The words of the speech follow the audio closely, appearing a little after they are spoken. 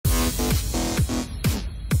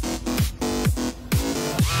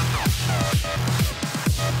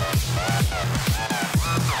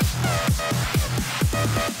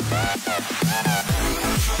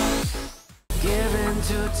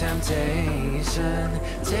temptation.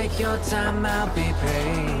 Take your time out, be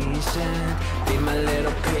patient. Be my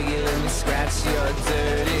little piggy, let me scratch your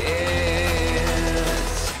dirty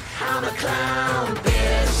itch. I'm a clown,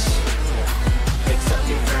 bitch. Fix up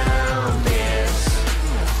your frown, bitch.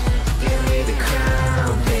 Give me the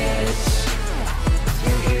crown, bitch.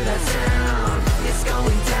 You hear that sound? It's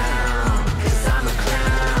going down. 'Cause I'm a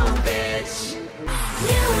clown, bitch.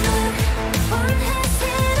 New look, one has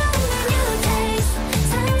hit on the new taste.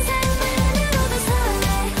 Sunset brand new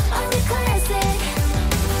design, only classic.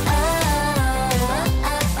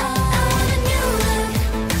 I want a new look,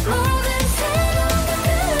 more than 10 on the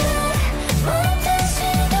computer. More than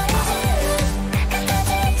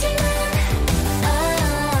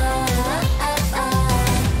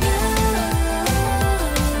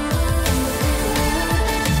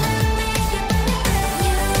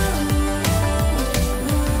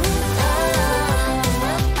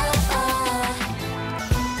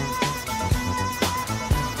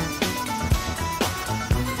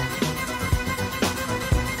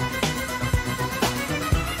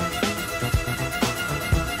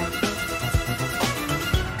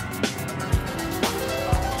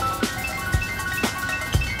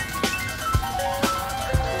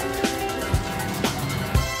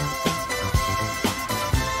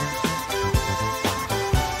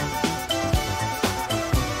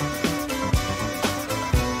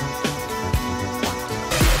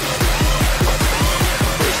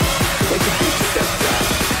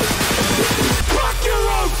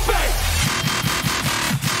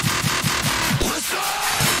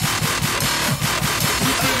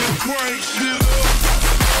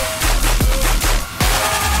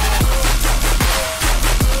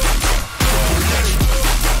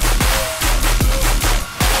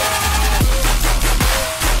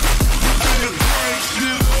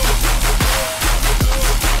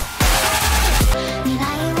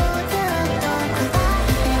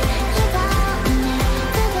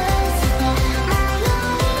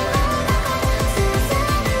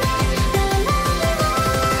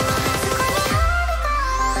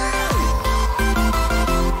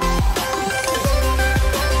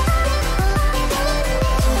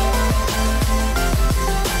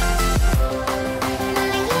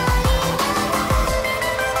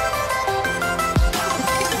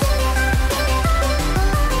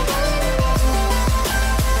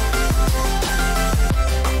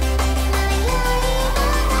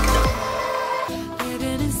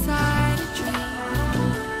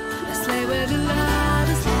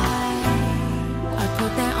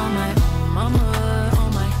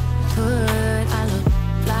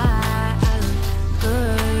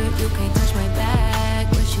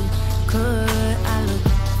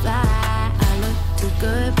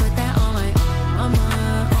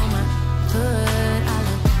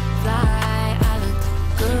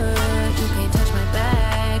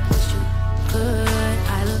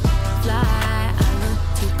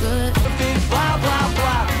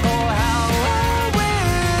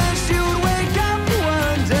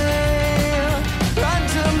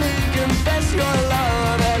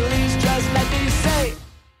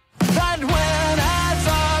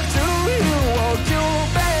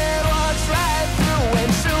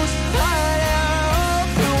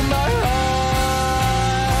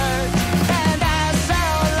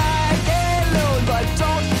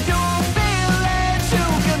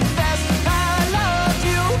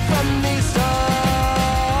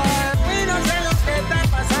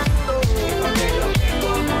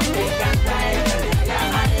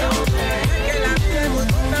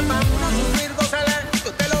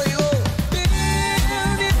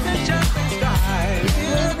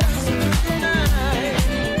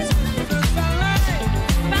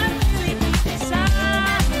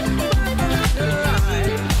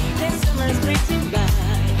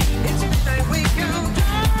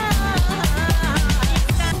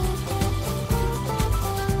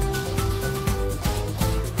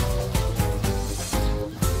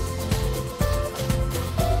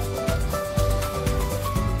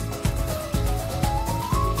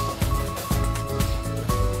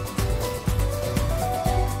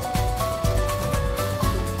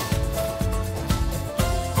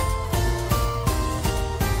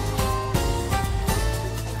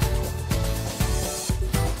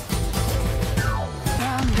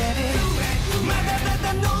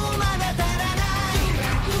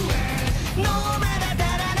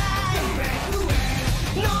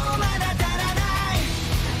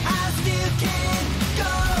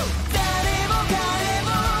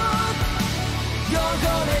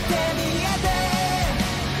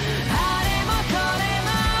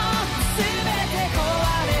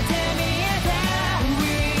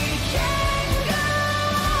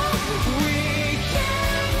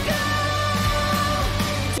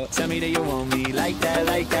Tell me that you want me like that,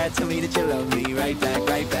 like that. Tell me that you love me right back,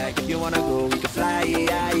 right back. If you wanna go, we can fly,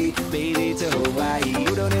 baby, to Hawaii.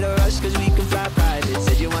 You don't need a rush, cause we can fly private.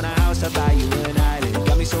 Said you want a house, I'll buy you an island.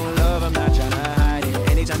 Got me so in love, I'm not tryna hide it.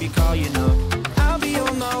 Anytime you call, you know I'll be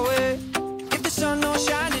on my way. If the sun don't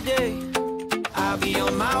shine today, I'll be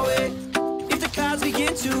on my way. If the clouds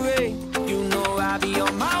begin to rain, you know I'll be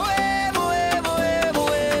on my way, my way, my way,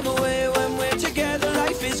 my way, my way. When we're together,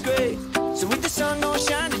 life is great. So if the sun don't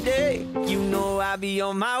shine today, you know I'll be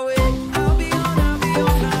on my way.